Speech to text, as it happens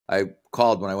I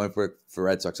called when I went for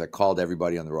Red Sox. I called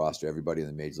everybody on the roster, everybody in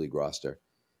the Major League roster,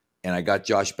 and I got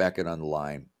Josh Beckett on the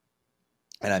line,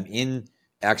 and I'm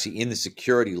actually in the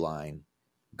security line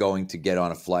going to get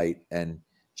on a flight, and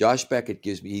Josh Beckett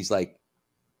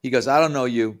he goes, I don't know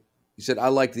you. He said, I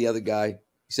like the other guy.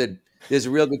 He said, there's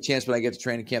a real good chance when I get to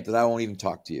training camp that I won't even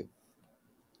talk to you.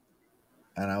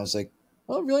 And I was like,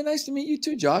 well, really nice to meet you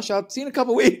too, Josh. I'll see you in a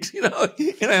couple of weeks, And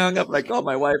I hung up and I called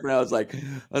my wife and I was like,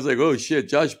 oh shit,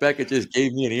 Josh Beckett just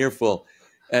gave me an earful.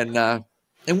 And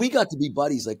we got to be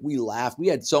buddies. Like we laughed. We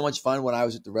had so much fun when I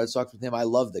was at the Red Sox with him. I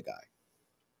love the guy.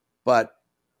 But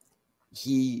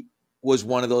he was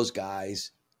one of those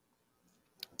guys,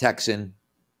 Texan,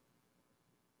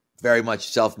 very much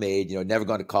self-made, never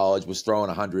gone to college, was throwing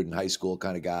 100 in high school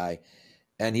kind of guy.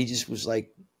 And he just was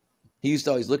like, he used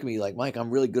to always look at me like, Mike, I'm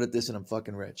really good at this and I'm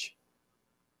fucking rich.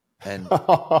 And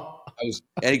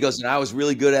he goes, and I was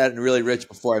really good at it and really rich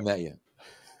before I met you.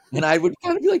 And I would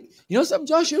kind of be like, you know something,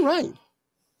 Josh, you're right.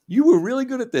 You were really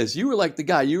good at this. You were like the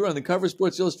guy. You were on the cover of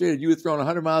Sports Illustrated. You were throwing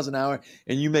 100 miles an hour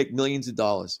and you make millions of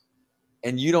dollars.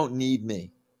 And you don't need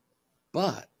me.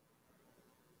 But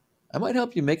I might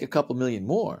help you make a couple million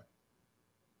more.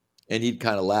 And he'd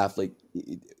kind of laugh. Like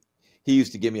he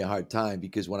used to give me a hard time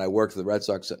because when I worked for the Red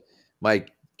Sox, my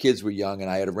kids were young and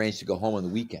I had arranged to go home on the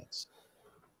weekends.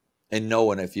 And no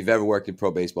one, if you've ever worked in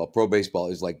pro baseball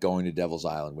is like going to Devil's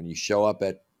Island. When you show up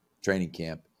at training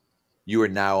camp, you are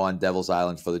now on Devil's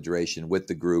Island for the duration with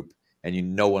the group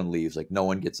and no one leaves, like no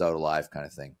one gets out alive kind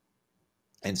of thing.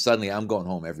 And suddenly I'm going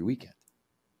home every weekend.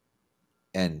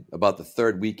 And about the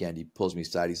third weekend, he pulls me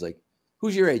aside. He's like,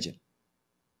 who's your agent?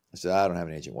 I said, I don't have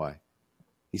an agent. Why?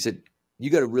 He said, you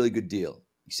got a really good deal.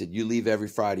 He said, you leave every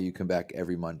Friday, you come back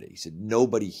every Monday. He said,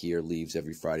 nobody here leaves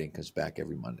every Friday and comes back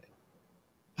every Monday.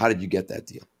 How did you get that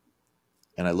deal?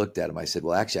 And I looked at him. I said,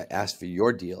 well, actually, I asked for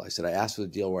your deal. I said, I asked for the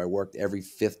deal where I worked every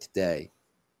fifth day,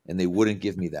 and they wouldn't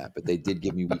give me that, but they did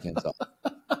give me weekends off.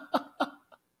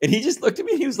 And he just looked at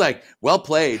me. And he was like, well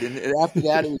played. And after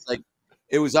that, it was like,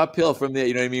 it was uphill from there.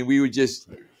 You know what I mean? We would just,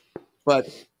 but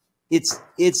it's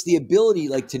the ability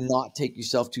like to not take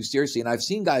yourself too seriously. And I've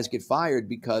seen guys get fired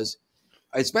because,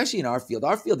 especially in our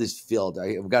field is filled.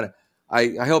 I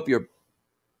hope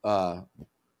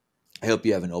I hope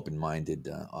you have an open-minded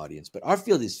audience, but our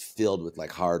field is filled with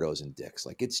like hardos and dicks.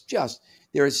 Like it's just,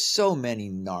 there are so many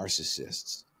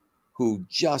narcissists who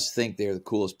just think they're the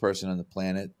coolest person on the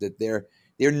planet that they're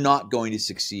not going to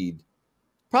succeed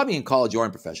probably in college or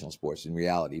in professional sports in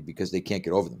reality because they can't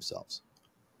get over themselves.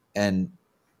 And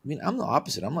I mean, I'm the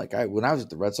opposite. I'm like, when I was at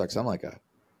the Red Sox, I'm a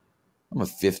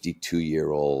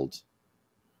 52-year-old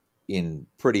in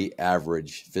pretty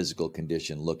average physical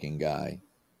condition looking guy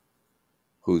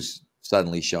who's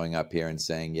suddenly showing up here and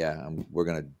saying, yeah, we're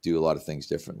going to do a lot of things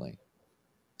differently.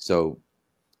 So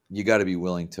you got to be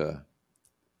willing to,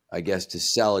 I guess, to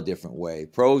sell a different way.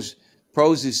 Pros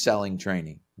is selling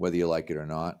training, whether you like it or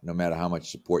not, no matter how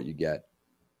much support you get.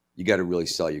 You got to really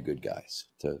sell your good guys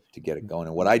to get it going.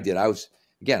 And what I did, I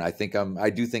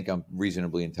do think I'm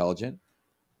reasonably intelligent.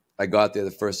 I got there.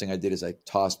 The first thing I did is I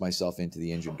tossed myself into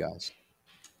the injured guys.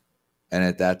 And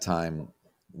at that time,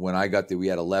 when I got there, we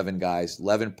had 11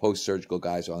 post-surgical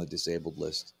guys on the disabled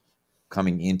list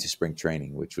coming into spring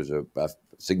training, which was a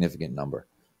significant number.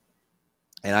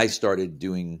 And I started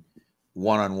doing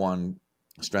one-on-one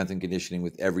strength and conditioning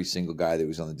with every single guy that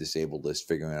was on the disabled list,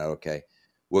 figuring out, okay,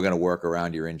 we're going to work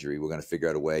around your injury. We're going to figure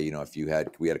out a way, we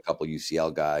had a couple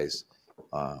UCL guys,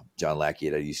 John Lackey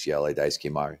had a UCL,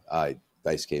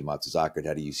 Daisuke Matsuzaka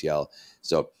had a UCL.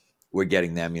 So we're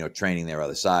getting them, training their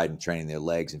other side and training their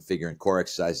legs and figuring core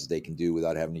exercises they can do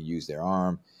without having to use their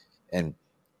arm. And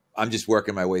I'm just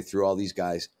working my way through all these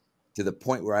guys to the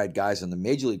point where I had guys on the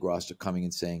Major League roster coming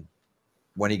and saying,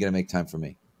 when are you going to make time for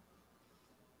me?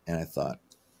 And I thought,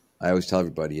 I always tell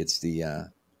everybody, it's the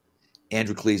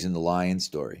Androcles and the lion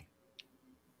story.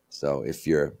 So if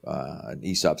you're an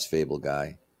Aesop's fable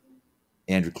guy,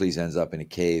 Androcles ends up in a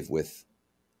cave with,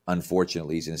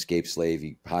 unfortunately, he's an escaped slave.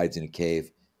 He hides in a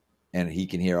cave. And he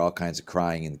can hear all kinds of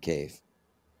crying in the cave,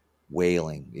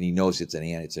 wailing. And he knows it's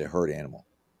a hurt animal.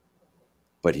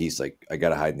 But he's like, I got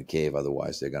to hide in the cave.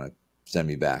 Otherwise, they're going to send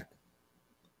me back.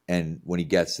 And when he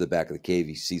gets to the back of the cave,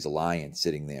 he sees a lion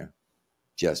sitting there,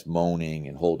 just moaning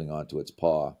and holding onto its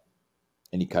paw.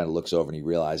 And he kind of looks over and he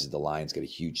realizes the lion's got a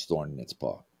huge thorn in its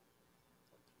paw.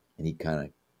 And he kind of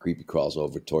creepy crawls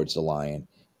over towards the lion.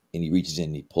 And he reaches in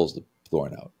and he pulls the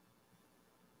thorn out.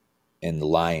 And the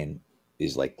lion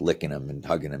is like licking him and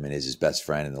hugging him and is his best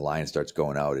friend. And the lion starts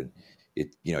going out and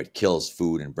it kills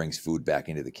food and brings food back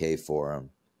into the cave for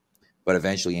him. But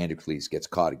eventually Androcles gets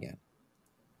caught again.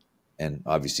 And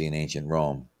obviously in ancient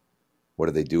Rome, What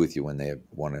do they do with you when they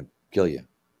want to kill you?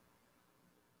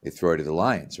 They throw you to the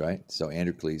lions, right? So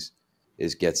Androcles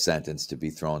gets sentenced to be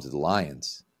thrown to the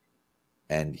lions.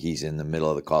 And he's in the middle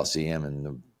of the Colosseum, and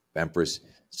the emperor's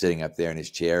sitting up there in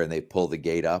his chair, and they pull the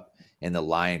gate up, and the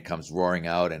lion comes roaring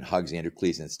out and hugs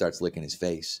Androcles and starts licking his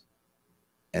face.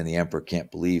 And the emperor can't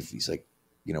believe, he's like,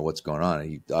 what's going on? And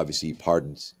he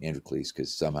pardons Androcles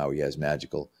because somehow he has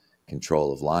magical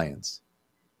control of lions.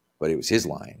 But it was his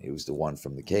lion. It was the one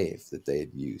from the cave that they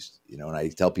had used, and I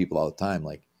tell people all the time,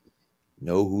 like,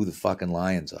 know who the fucking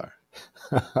lions are.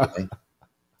 Okay?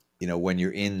 When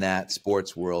you're in that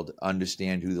sports world,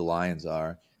 understand who the lions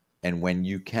are. And when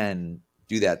you can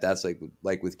do that, that's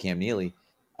like with Cam Neely.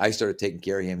 I started taking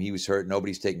care of him. He was hurt.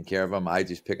 Nobody's taking care of him. I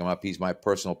just pick him up. He's my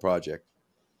personal project.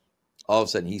 All of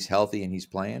a sudden, he's healthy and he's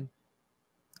playing.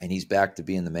 And he's back to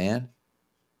being the man.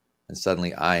 And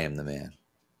suddenly, I am the man.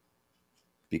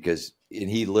 Because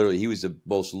he was the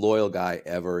most loyal guy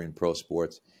ever in pro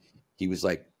sports. He was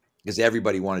like, because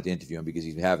everybody wanted to interview him because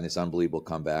he's having this unbelievable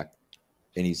comeback.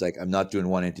 And he's like, I'm not doing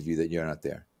one interview that you're not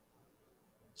there.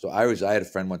 So I had a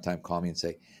friend one time call me and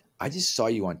say, I just saw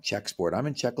you on Czech Sport. I'm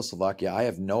in Czechoslovakia. I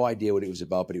have no idea what it was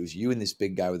about, but it was you and this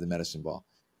big guy with the medicine ball.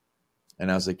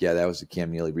 And I was like, yeah, that was the Cam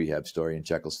Neely rehab story in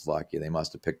Czechoslovakia. They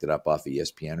must have picked it up off of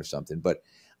ESPN or something. But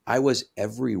I was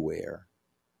everywhere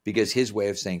because his way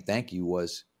of saying thank you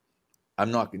was,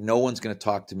 no one's going to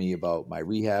talk to me about my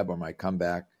rehab or my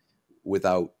comeback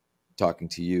without talking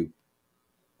to you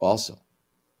also.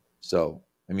 So,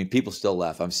 people still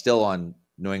laugh. I'm still on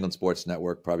New England Sports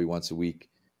Network probably once a week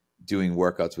doing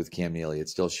workouts with Cam Neely. It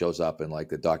still shows up in like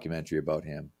the documentary about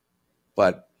him.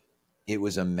 But it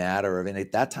was a matter of, and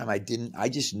at that time I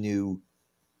just knew,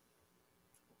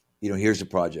 here's a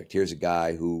project. Here's a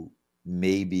guy who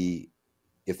maybe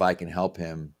if I can help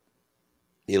him,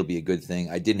 it'll be a good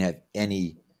thing. I didn't have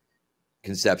any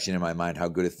conception in my mind how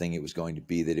good a thing it was going to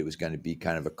be, that it was going to be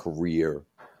kind of a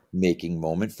career-making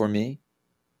moment for me.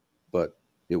 But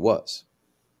it was.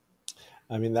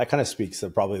 That kind of speaks to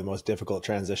probably the most difficult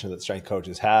transition that strength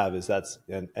coaches have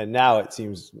and now it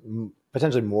seems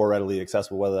potentially more readily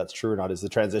accessible, whether that's true or not, is the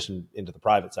transition into the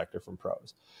private sector from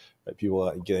pros. Right? People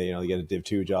get a Div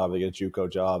 2 job, they get a JUCO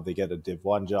job, they get a Div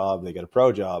 1 job, they get a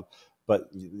pro job. But,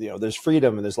 there's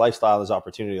freedom and there's lifestyle, there's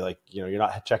opportunity. Like, you're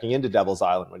not checking into Devil's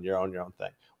Island when you're on your own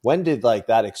thing. When did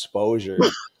that exposure,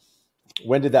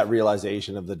 when did that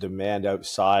realization of the demand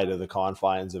outside of the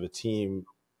confines of a team,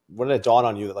 when did it dawn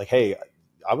on you that hey,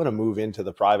 I'm going to move into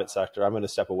the private sector, I'm going to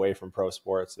step away from pro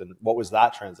sports? And what was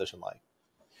that transition like?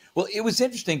 Well, it was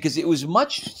interesting because it was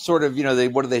much sort of,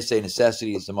 what do they say?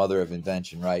 Necessity is the mother of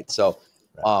invention, right? So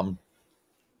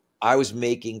I was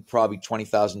making probably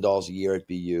 $20,000 a year at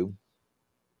BU.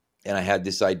 And I had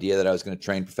this idea that I was going to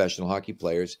train professional hockey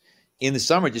players in the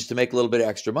summer just to make a little bit of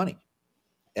extra money.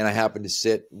 And I happened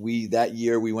to that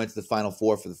year we went to the Final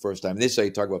Four for the first time. This is how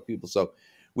you talk about people. So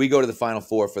we go to the Final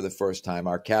Four for the first time.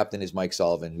 Our captain is Mike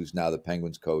Sullivan, who's now the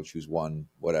Penguins coach, who's won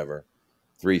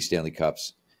 3 Stanley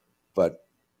Cups. But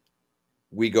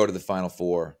we go to the Final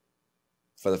Four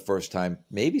for the first time,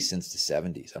 maybe since the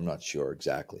 70s. I'm not sure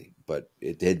exactly, but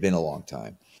it had been a long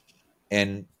time.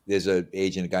 And there's an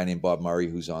agent, a guy named Bob Murray,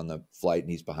 who's on the flight,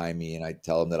 and he's behind me. And I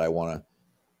tell him that I want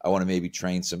to maybe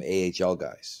train some AHL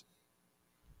guys.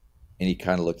 And he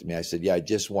kind of looked at me. I said, yeah,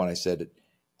 I said,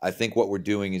 I think what we're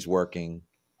doing is working.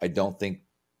 I don't think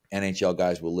NHL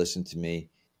guys will listen to me.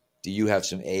 Do you have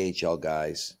some AHL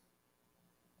guys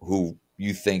who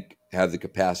you think have the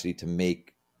capacity to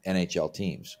make NHL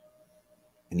teams?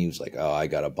 And he was like, oh, I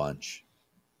got a bunch.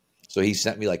 So he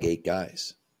sent me 8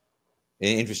 guys.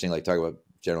 And interesting, talk about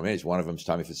general managers. One of them is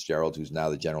Tommy Fitzgerald, who's now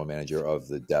the general manager of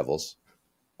the Devils.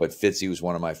 But Fitzy was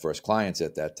one of my first clients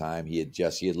at that time. He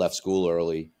had left school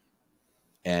early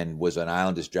and was an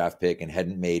Islanders draft pick and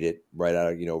hadn't made it right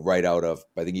out of,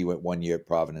 I think he went 1 year at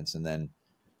Providence and then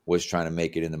was trying to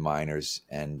make it in the minors.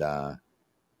 And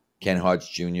Ken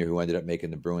Hodge Jr., who ended up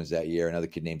making the Bruins that year, another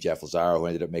kid named Jeff Lazaro, who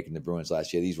ended up making the Bruins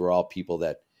last year. These were all people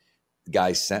that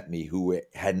guys sent me who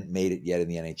hadn't made it yet in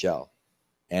the NHL.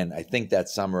 And I think that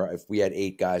summer, if we had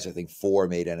 8 guys, I think 4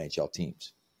 made NHL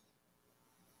teams.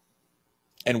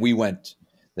 And we went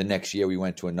the next year, we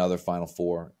went to another Final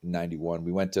Four in 91.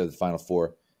 We went to the Final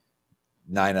Four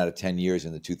 9 out of 10 years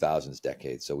in the 2000s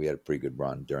decade. So we had a pretty good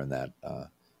run during that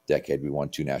decade. We won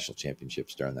 2 national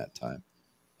championships during that time.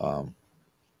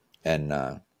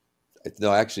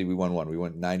 No, actually we won 1. We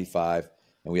won 95,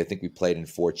 and I think we played in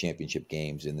 4 championship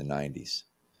games in the 90s.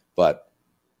 But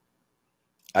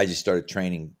I just started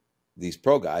training these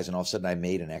pro guys, and all of a sudden I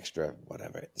made an extra,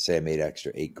 say I made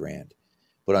extra $8,000.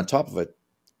 But on top of a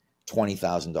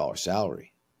 $20,000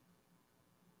 salary.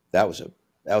 that was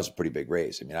a pretty big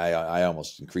raise. I mean, I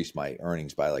almost increased my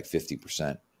earnings by like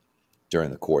 50% during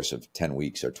the course of 10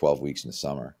 weeks or 12 weeks in the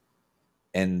summer.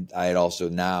 And I had also,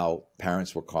 now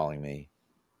parents were calling me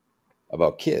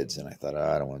about kids, and I thought,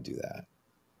 I don't want to do that.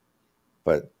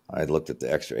 But I looked at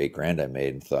the extra $8,000 I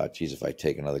made and thought, geez, if I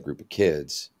take another group of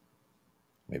kids,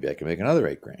 maybe I can make another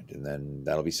 $8,000, and then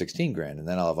that'll be $16,000, and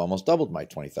then I'll have almost doubled my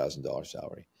 $20,000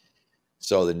 salary.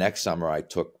 So the next summer, I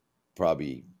took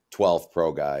probably 12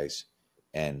 pro guys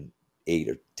and 8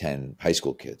 or 10 high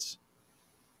school kids.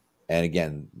 And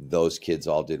again, those kids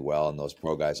all did well, and those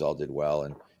pro guys all did well.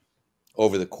 And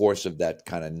over the course of that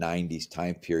kind of 90s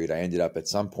time period, I ended up at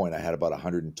some point, I had about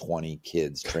 120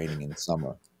 kids training in the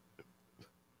summer.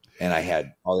 And I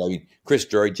had, Chris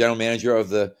Drury, general manager of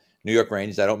the New York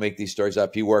Rangers. I don't make these stories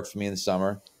up. He worked for me in the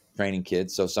summer training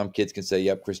kids. So some kids can say,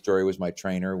 yep, Chris Drury was my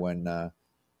trainer when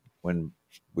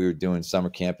we were doing summer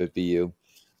camp at BU.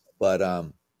 But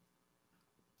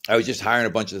I was just hiring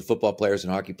a bunch of the football players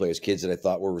and hockey players, kids that I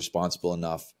thought were responsible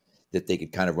enough that they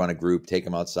could kind of run a group, take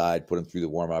them outside, put them through the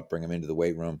warm-up, bring them into the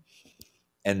weight room.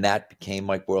 And that became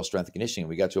Mike Boyle Strength and Conditioning.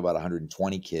 We got to about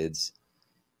 120 kids.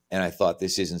 And I thought,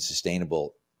 this isn't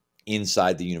sustainable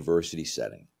inside the university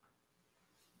setting.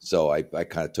 So I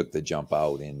kind of took the jump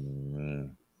out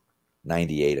in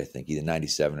 98, I think, either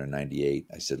 97 or 98.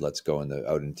 I said, let's go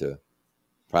out into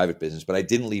private business. But I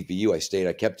didn't leave BU. I stayed.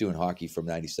 I kept doing hockey from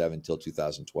 97 until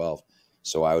 2012.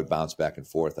 So I would bounce back and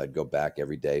forth. I'd go back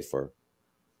every day for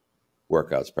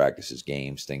workouts, practices,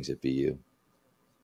 games, things at BU.